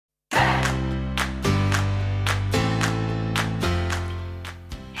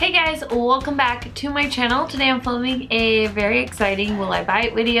Hey guys, welcome back to my channel. Today I'm filming a very exciting Will I Buy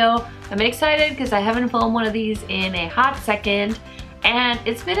It video. I'm excited because I haven't filmed one of these in a hot second, and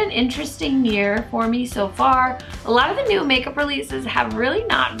it's been an interesting year for me so far. A lot of the new makeup releases have really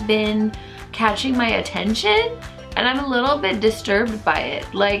not been catching my attention, and I'm a little bit disturbed by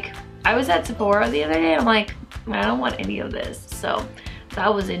it. Like, I was at Sephora the other day and I'm like, I don't want any of this. So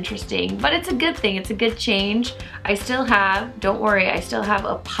that was interesting, but it's a good thing. It's a good change. I still have, don't worry, I still have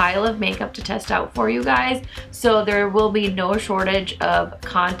a pile of makeup to test out for you guys. So there will be no shortage of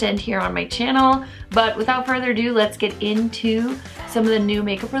content here on my channel. But without further ado, let's get into some of the new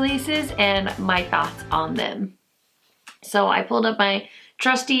makeup releases and my thoughts on them. So I pulled up my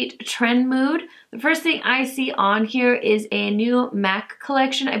trusty Trend Mood. The first thing I see on here is a new MAC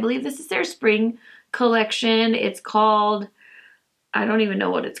collection. I believe this is their spring collection. It's called, I don't even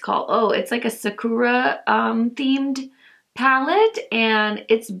know what it's called. Oh, it's like a Sakura themed palette, and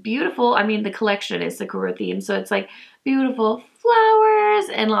it's beautiful. I mean, the collection is Sakura themed, so it's like beautiful flowers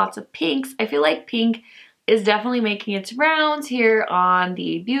and lots of pinks. I feel like pink is definitely making its rounds here on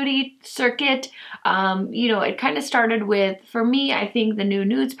the beauty circuit. You know, it kind of started with, for me, I think the new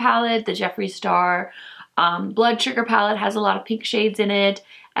Nudes palette, the Jeffree Star Blood Sugar palette has a lot of pink shades in it.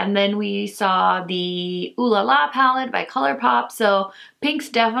 And then we saw the Ooh La La palette by ColourPop. So pink's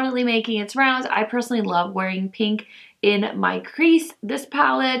definitely making its rounds. I personally love wearing pink in my crease. This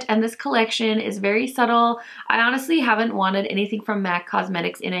palette and this collection is very subtle. I honestly haven't wanted anything from MAC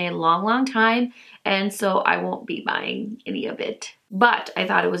Cosmetics in a long time, and so I won't be buying any of it. But I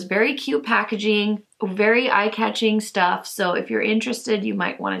thought it was very cute packaging, very eye-catching stuff, so if you're interested, you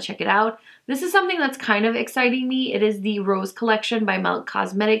might want to check it out. This is something that's kind of exciting me. It is the Rose collection by MAC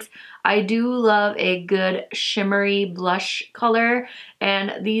Cosmetics. I do love a good shimmery blush color,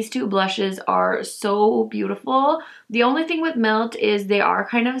 and these two blushes are so beautiful. The only thing with Melt is they are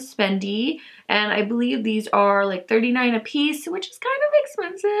kind of spendy, and I believe these are like $39 a piece, which is kind of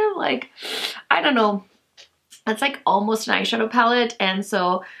expensive. Like, I don't know. It's like almost an eyeshadow palette, and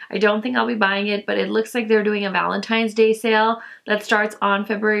so I don't think I'll be buying it, but it looks like they're doing a Valentine's Day sale that starts on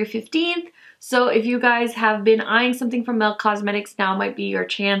February 15th. So if you guys have been eyeing something from MAC Cosmetics, now might be your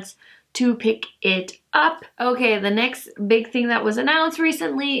chance to pick it up. Okay, the next big thing that was announced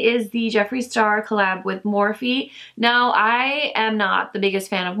recently is the Jeffree Star collab with Morphe. Now, I am not the biggest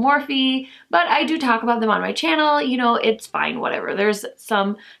fan of Morphe, but I do talk about them on my channel. You know, it's fine, whatever. There's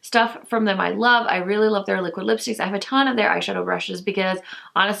some stuff from them I love. I really love their liquid lipsticks. I have a ton of their eyeshadow brushes because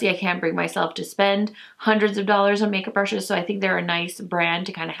honestly, I can't bring myself to spend hundreds of dollars on makeup brushes, so I think they're a nice brand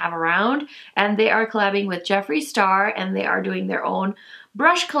to kind of have around. And they are collabing with Jeffree Star, and they are doing their own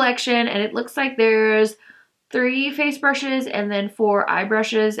brush collection, and it looks like there's 3 face brushes and then 4 eye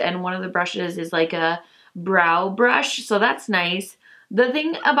brushes, and one of the brushes is like a brow brush, so that's nice. The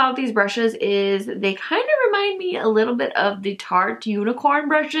thing about these brushes is they kind of remind me a little bit of the Tarte unicorn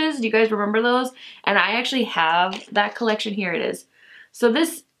brushes. Do you guys remember those? And I actually have that collection. Here it is. So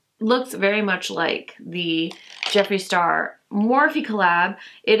this looks very much like the Jeffree Star Morphe collab.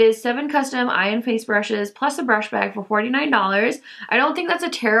 It is 7 custom eye and face brushes plus a brush bag for $49. I don't think that's a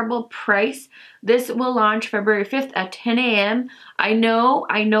terrible price. This will launch February 5th at 10 a.m. I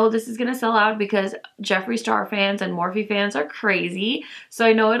know this is gonna sell out because Jeffree Star fans and Morphe fans are crazy. So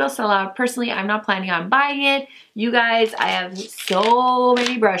I know it'll sell out. Personally, I'm not planning on buying it. You guys, I have so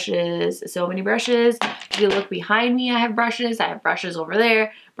many brushes, so many brushes. If you look behind me, I have brushes. I have brushes over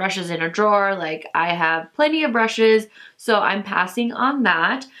there, brushes in a drawer. Like, I have plenty of brushes, so I'm passing on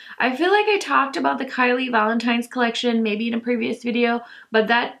that. I feel like I talked about the Kylie Valentine's collection maybe in a previous video, but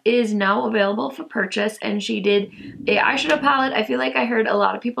that is now available for purchase, and she did a eyeshadow palette. I feel like I heard a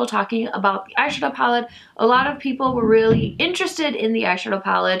lot of people talking about the eyeshadow palette. A lot of people were really interested in the eyeshadow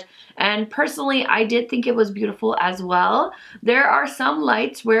palette, and personally, I did think it was beautiful as well. There are some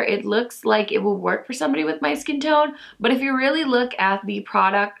lights where it looks like it will work for somebody with my skin tone, but if you really look at the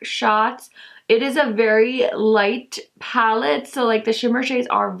product shots, it is a very light palette, so like the shimmer shades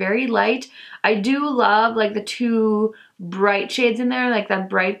are very light. I do love like the 2 bright shades in there, like that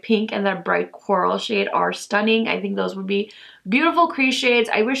bright pink and that bright coral shade are stunning. I think those would be beautiful crease shades.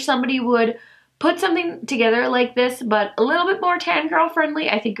 I wish somebody would put something together like this, but a little bit more tan girl friendly.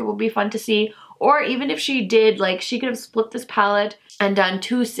 I think it would be fun to see. Or even if she did, like, she could have split this palette and done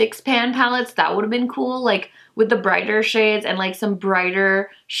 2 6-pan palettes. That would have been cool, like with the brighter shades and like some brighter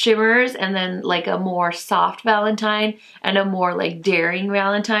shimmers, and then like a more soft Valentine and a more like daring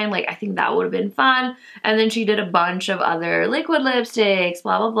Valentine. Like, I think that would have been fun. And then she did a bunch of other liquid lipsticks,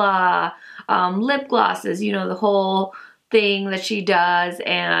 blah, blah, blah, lip glosses, you know, the whole thing that she does.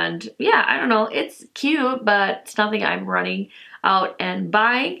 And yeah, I don't know, it's cute, but it's nothing I'm running out and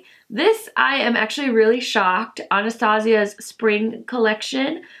buying. This, I am actually really shocked. Anastasia's spring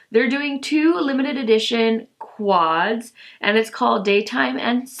collection. They're doing 2 limited edition quads, and it's called Daytime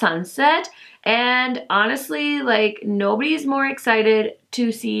and Sunset. And honestly, like, nobody's more excited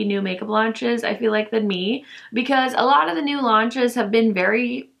to see new makeup launches, I feel like, than me, because a lot of the new launches have been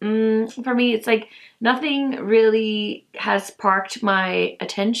very, for me, it's like nothing really has sparked my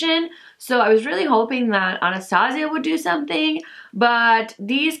attention. So I was really hoping that Anastasia would do something, but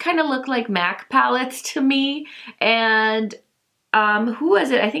these kind of look like MAC palettes to me. And who was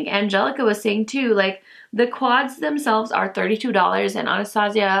it? I think Angelica was saying too, like, the quads themselves are $32 and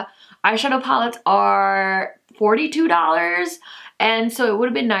Anastasia eyeshadow palettes are $42. And so it would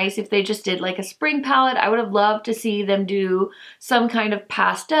have been nice if they just did like a spring palette. I would have loved to see them do some kind of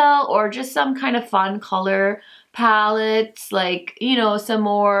pastel or just some kind of fun color palettes, like, you know, some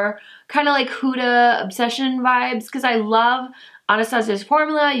more kind of like Huda Obsession vibes, because I love Anastasia's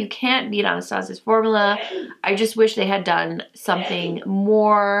formula. You can't beat Anastasia's formula. I just wish they had done something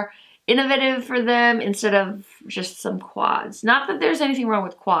more innovative for them instead of just some quads. Not that there's anything wrong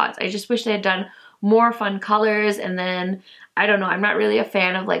with quads. I just wish they had done more fun colors. And then, I don't know, I'm not really a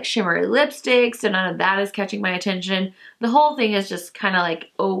fan of like shimmery lipsticks, so none of that is catching my attention. The whole thing is just kind of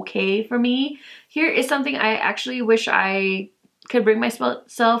like okay for me. Here is something I actually wish I could bring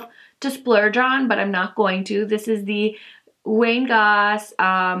myself to splurge on, but I'm not going to. This is the Wayne Goss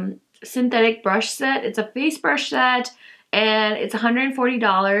synthetic brush set. It's a face brush set and it's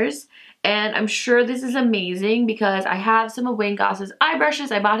 $140. And I'm sure this is amazing because I have some of Wayne Goss's eye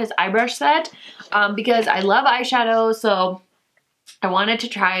brushes. I bought his eye brush set because I love eyeshadow, so I wanted to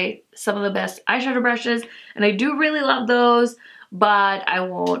try some of the best eyeshadow brushes, and I do really love those, but I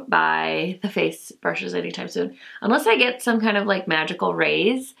won't buy the face brushes anytime soon unless I get some kind of like magical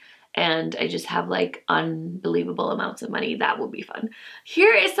raise and I just have like unbelievable amounts of money. That would be fun.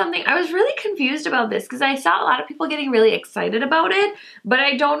 Here is something, I was really confused about this because I saw a lot of people getting really excited about it, but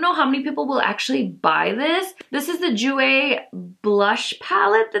I don't know how many people will actually buy this. This is the Jouer blush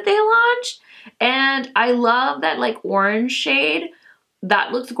palette that they launched, and I love that like orange shade.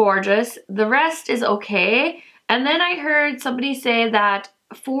 That looks gorgeous. The rest is okay. And then I heard somebody say that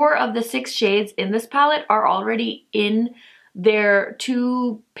 4 of the 6 shades in this palette are already in their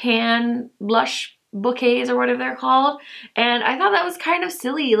 2 pan blush bouquets or whatever they're called. And I thought that was kind of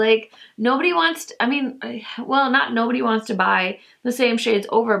silly. Like, nobody wants to, I mean, well, not nobody wants to buy the same shades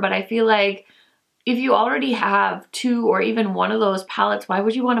over, but I feel like if you already have 2 or even 1 of those palettes, why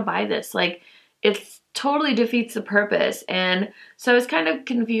would you want to buy this? Like, it totally defeats the purpose. And so I was kind of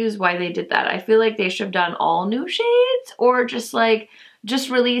confused why they did that. I feel like they should have done all new shades, or just like just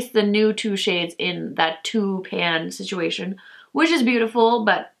release the new 2 shades in that 2 pan situation, which is beautiful,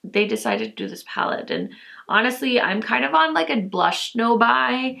 but they decided to do this palette. And honestly, I'm kind of on like a blush no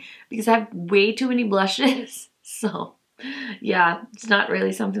buy because I have way too many blushes. So yeah, it's not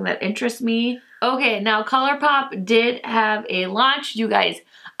really something that interests me. Okay, now ColourPop did have a launch. You guys,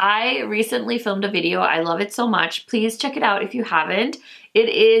 I recently filmed a video. I love it so much. Please check it out if you haven't. It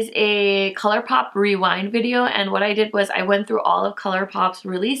is a ColourPop rewind video, and what I did was I went through all of ColourPop's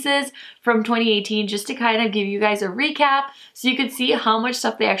releases from 2018 just to kind of give you guys a recap so you could see how much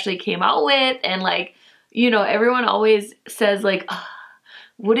stuff they actually came out with. And like, you know, everyone always says like,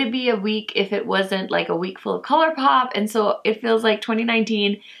 would it be a week if it wasn't like a week full of ColourPop? And so it feels like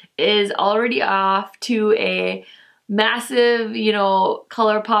 2019 is already off to a massive, you know,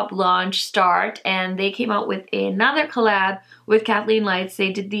 ColourPop launch start, and they came out with another collab with Kathleen Lights.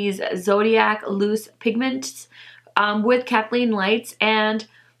 They did these Zodiac loose pigments with Kathleen Lights, and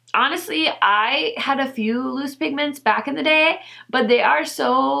honestly, I had a few loose pigments back in the day, but they are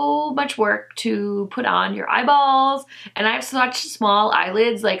so much work to put on your eyeballs, and I have such small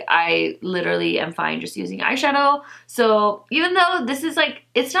eyelids, like I literally am fine just using eyeshadow. So even though this is like,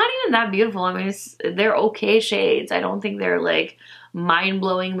 it's not even that beautiful, I mean, they're okay shades. I don't think they're like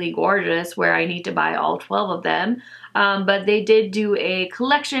mind-blowingly gorgeous where I need to buy all 12 of them, but they did do a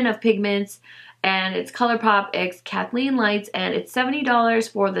collection of pigments, and it's ColourPop x Kathleen Lights, and it's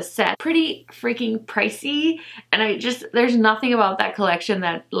 $70 for the set. Pretty freaking pricey, and there's nothing about that collection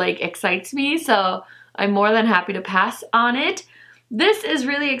that like excites me, so I'm more than happy to pass on it. This is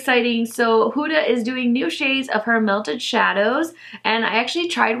really exciting. So Huda is doing new shades of her melted shadows, and I actually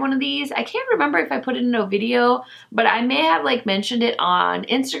tried one of these. I can't remember if I put it in a video, but I may have like mentioned it on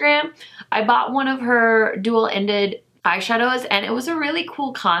Instagram. I bought one of her dual-ended eyeshadows, and it was a really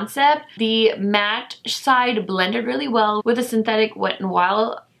cool concept. The matte side blended really well with the synthetic Wet n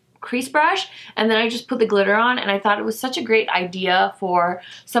Wild crease brush, and then I just put the glitter on, and I thought it was such a great idea for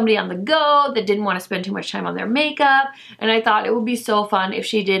somebody on the go that didn't want to spend too much time on their makeup. And I thought it would be so fun if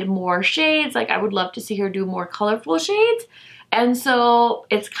she did more shades. Like, I would love to see her do more colorful shades. And so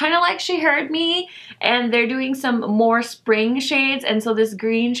it's kind of like she heard me, and they're doing some more spring shades. And so this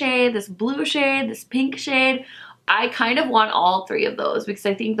green shade, this blue shade, this pink shade, I kind of want all three of those because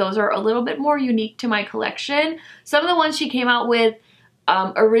I think those are a little bit more unique to my collection. Some of the ones she came out with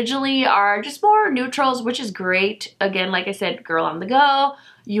originally are just more neutrals, which is great. Again, like I said, girl on the go.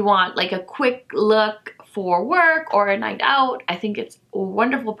 You want like a quick look for work or a night out. I think it's a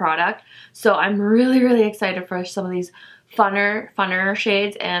wonderful product. So I'm really, really excited for some of these funner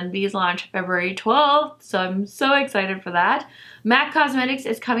shades, and these launch February 12th, so I'm so excited for that. MAC Cosmetics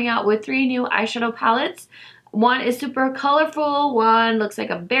is coming out with 3 new eyeshadow palettes. One is super colorful, one looks like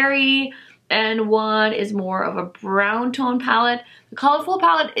a berry, and one is more of a brown tone palette. The colorful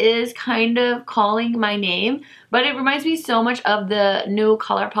palette is kind of calling my name, but it reminds me so much of the new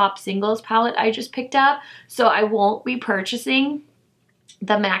ColourPop Singles palette I just picked up, so I won't be purchasing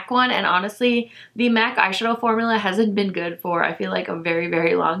the MAC one. And honestly, the MAC eyeshadow formula hasn't been good for, I feel like, a very,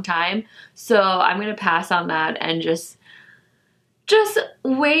 very long time. So I'm gonna pass on that and just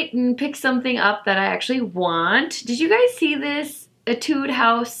wait and pick something up that I actually want. Did you guys see this Etude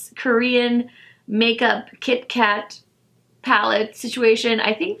House Korean makeup Kit Kat palette situation?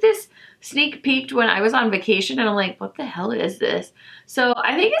 I think this sneak peeked when I was on vacation, and I'm like, what the hell is this? So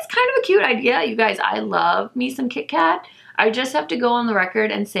I think it's kind of a cute idea. You guys, I love me some Kit Kat. I just have to go on the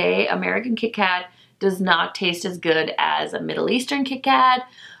record and say American Kit Kat does not taste as good as a Middle Eastern Kit Kat,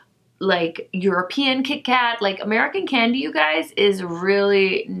 like European Kit Kat. Like, American candy, you guys, is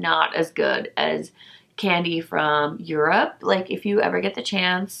really not as good as candy from Europe. Like, if you ever get the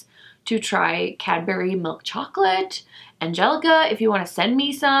chance to try Cadbury milk chocolate, Angelica, if you want to send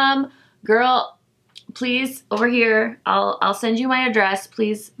me some, girl, please, over here, I'll send you my address.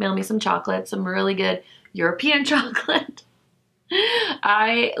 Please mail me some chocolate, some really good European chocolate.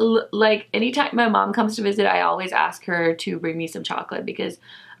 Like, anytime my mom comes to visit, I always ask her to bring me some chocolate because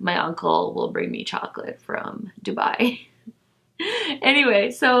my uncle will bring me chocolate from Dubai. Anyway,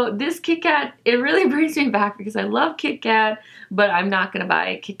 so this Kit Kat, it really brings me back because I love Kit Kat, but I'm not gonna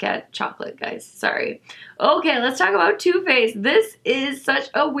buy Kit Kat chocolate, guys. Sorry. Okay, let's talk about Too Faced. This is such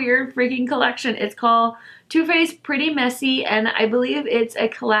a weird freaking collection. It's called Too Faced Pretty Messy, and I believe it's a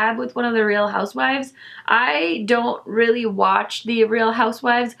collab with one of the Real Housewives. I don't really watch the Real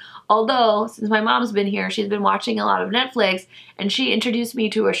Housewives, although since my mom's been here, she's been watching a lot of Netflix, and she introduced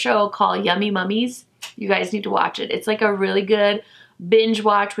me to a show called Yummy Mummies. You guys need to watch it. It's like a really good binge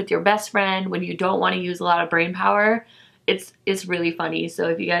watch with your best friend when you don't want to use a lot of brain power. It's really funny. So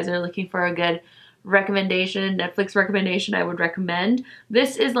if you guys are looking for a good recommendation, Netflix recommendation, I would recommend.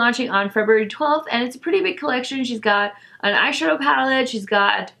 This is launching on February 12th, and it's a pretty big collection. She's got an eyeshadow palette, she's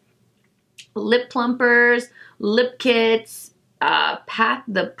got lip plumpers, lip kits, Pat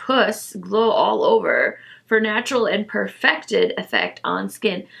the Puss Glow All Over for natural and perfected effect on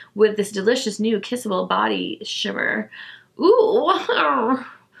skin with this delicious new kissable body shimmer. Ooh,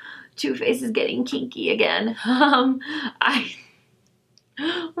 Too Faced is getting kinky again.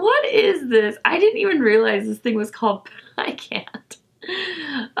 What is this? I didn't even realize this thing was called, I can't.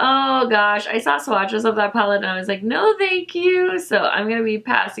 Oh gosh, I saw swatches of that palette and I was like, no thank you. So I'm gonna be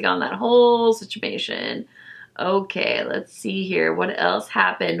passing on that whole situation. Okay, let's see here. What else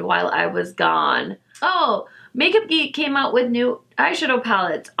happened while I was gone? Oh, Makeup Geek came out with new eyeshadow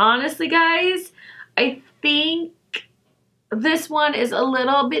palettes. Honestly, guys, I think this one is a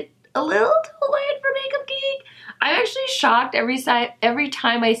little too light for Makeup Geek. I'm actually shocked every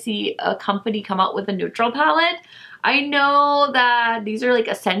time I see a company come out with a neutral palette. I know that these are like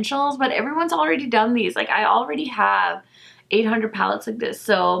essentials, but everyone's already done these. Like, I already have 800 palettes like this,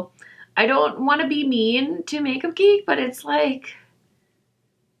 so I don't want to be mean to Makeup Geek, but it's like,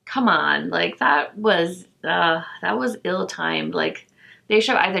 come on, like that was ill-timed. Like, they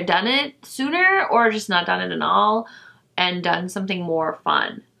should have either done it sooner or just not done it at all and done something more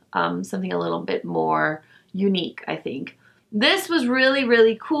fun, something a little bit more unique, I think. This was really,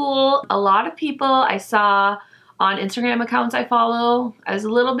 really cool. A lot of people I saw on Instagram accounts I follow, I was a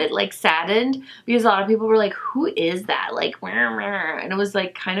little bit like saddened because a lot of people were like, who is that? Like, and it was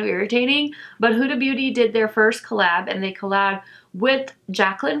like kind of irritating. But Huda Beauty did their first collab, and they collabed with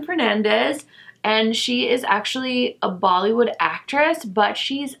Jacqueline Fernandez, and she is actually a Bollywood actress, but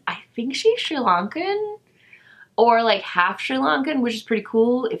I think she's Sri Lankan or like half Sri Lankan, which is pretty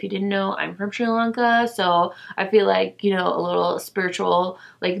cool. If you didn't know, I'm from Sri Lanka, so I feel like, you know, a little spiritual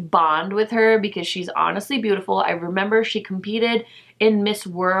like bond with her because she's honestly beautiful. I remember she competed in Miss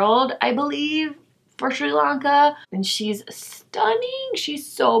World, I believe, for Sri Lanka. And she's stunning. She's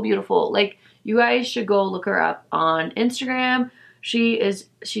so beautiful. Like, you guys should go look her up on Instagram. She's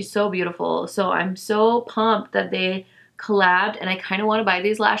so beautiful. So I'm so pumped that they collabed, and I kind of want to buy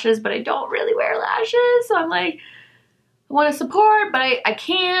these lashes, but I don't really wear lashes. So I'm like, I want to support, but I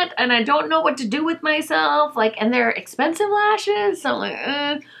can't, and I don't know what to do with myself. Like, and they're expensive lashes, so I'm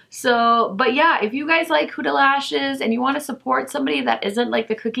like, So, but yeah, if you guys like Huda lashes and you want to support somebody that isn't like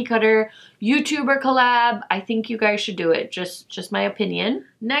the cookie cutter YouTuber collab, I think you guys should do it. Just my opinion.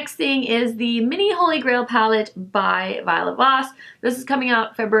 Next thing is the Mini Holy Grail palette by Violet Voss. This is coming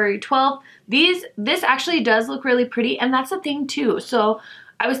out February 12th. This actually does look really pretty, and that's the thing too. So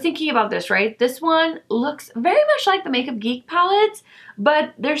I was thinking about this, right? This one looks very much like the Makeup Geek palettes,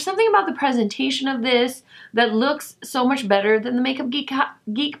 but there's something about the presentation of this that looks so much better than the Makeup Geek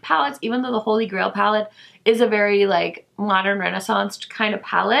palettes, even though the Holy Grail palette is a very like modern Renaissance kind of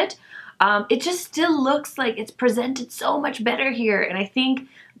palette. It just still looks like it's presented so much better here, and I think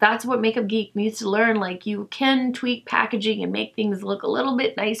that's what Makeup Geek needs to learn. Like, you can tweak packaging and make things look a little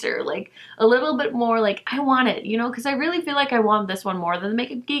bit nicer, like a little bit more like I want it, you know, because I really feel like I want this one more than the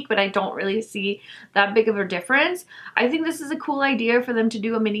Makeup Geek, but I don't really see that big of a difference. I think this is a cool idea for them to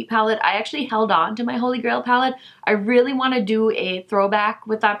do a mini palette. I actually held on to my Holy Grail palette. I really want to do a throwback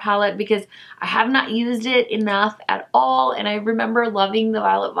with that palette because I have not used it enough at all, and I remember loving the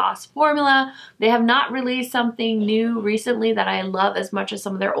Violet Voss formula. They have not released something new recently that I love as much as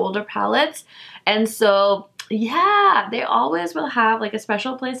some of their older palettes, and so yeah, they always will have like a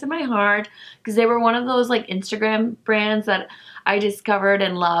special place in my heart because they were one of those like Instagram brands that I discovered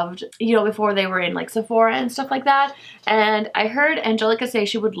and loved, you know, before they were in like Sephora and stuff like that. And I heard Angelica say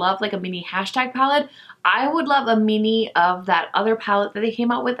she would love like a mini hashtag palette. I would love a mini of that other palette that they came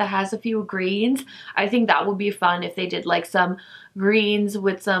out with that has a few greens. I think that would be fun if they did like some greens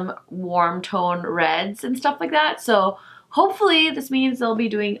with some warm tone reds and stuff like that. So hopefully this means they'll be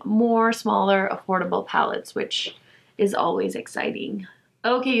doing more smaller affordable palettes, which is always exciting.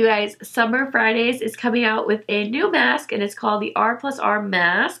 Okay, you guys, Summer Fridays is coming out with a new mask, and it's called the R+R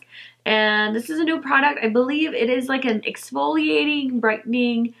mask. And this is a new product. I believe it is like an exfoliating,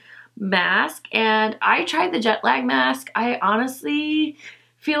 brightening mask. And I tried the jet lag mask. I honestly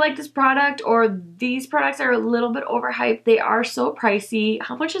feel like this product or these products are a little bit overhyped. They are so pricey.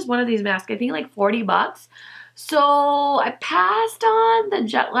 How much is one of these masks? I think like 40 bucks. So I passed on the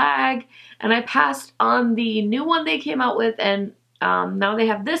jet lag, and I passed on the new one they came out with, and now they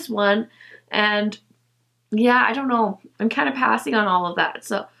have this one, and yeah, I don't know. I'm kind of passing on all of that.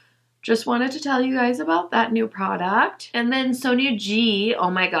 So just wanted to tell you guys about that new product. And then Sonia G,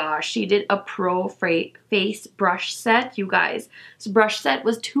 oh my gosh, she did a pro face brush set, you guys. This brush set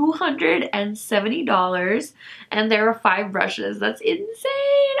was $270, and there were 5 brushes. That's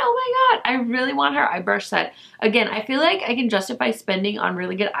insane. Oh my god, I really want her eye brush set. Again, I feel like I can justify spending on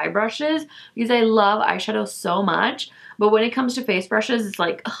really good eye brushes because I love eyeshadow so much. But when it comes to face brushes, it's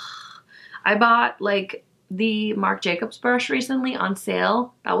like, ugh. I bought like the Marc Jacobs brush recently on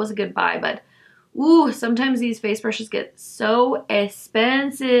sale. That was a good buy, but ooh, sometimes these face brushes get so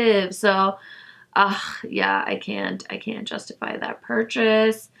expensive. So yeah, I can't justify that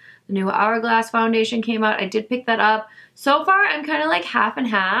purchase. The new Hourglass foundation came out. I did pick that up. So far, I'm kind of like half and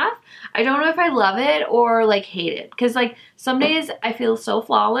half. I don't know if I love it or like hate it, because like some days I feel so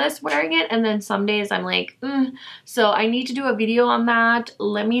flawless wearing it, and then some days I'm like, So I need to do a video on that.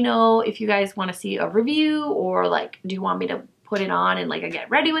 Let me know if you guys want to see a review, or like, do you want me to put it on and like a get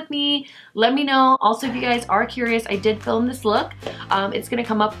ready with me? Let me know. Also, if you guys are curious, I did film this look. It's gonna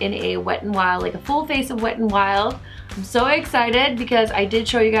come up in a Wet n Wild, like a full face of Wet n Wild. I'm so excited because I did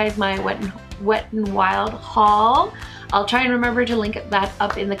show you guys my Wet n Wild haul. I'll try and remember to link that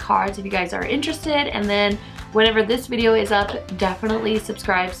up in the cards if you guys are interested. And then whenever this video is up, definitely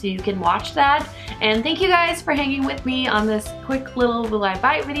subscribe so you can watch that. And thank you guys for hanging with me on this quick little Will I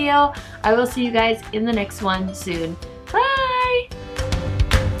Bite video. I will see you guys in the next one soon.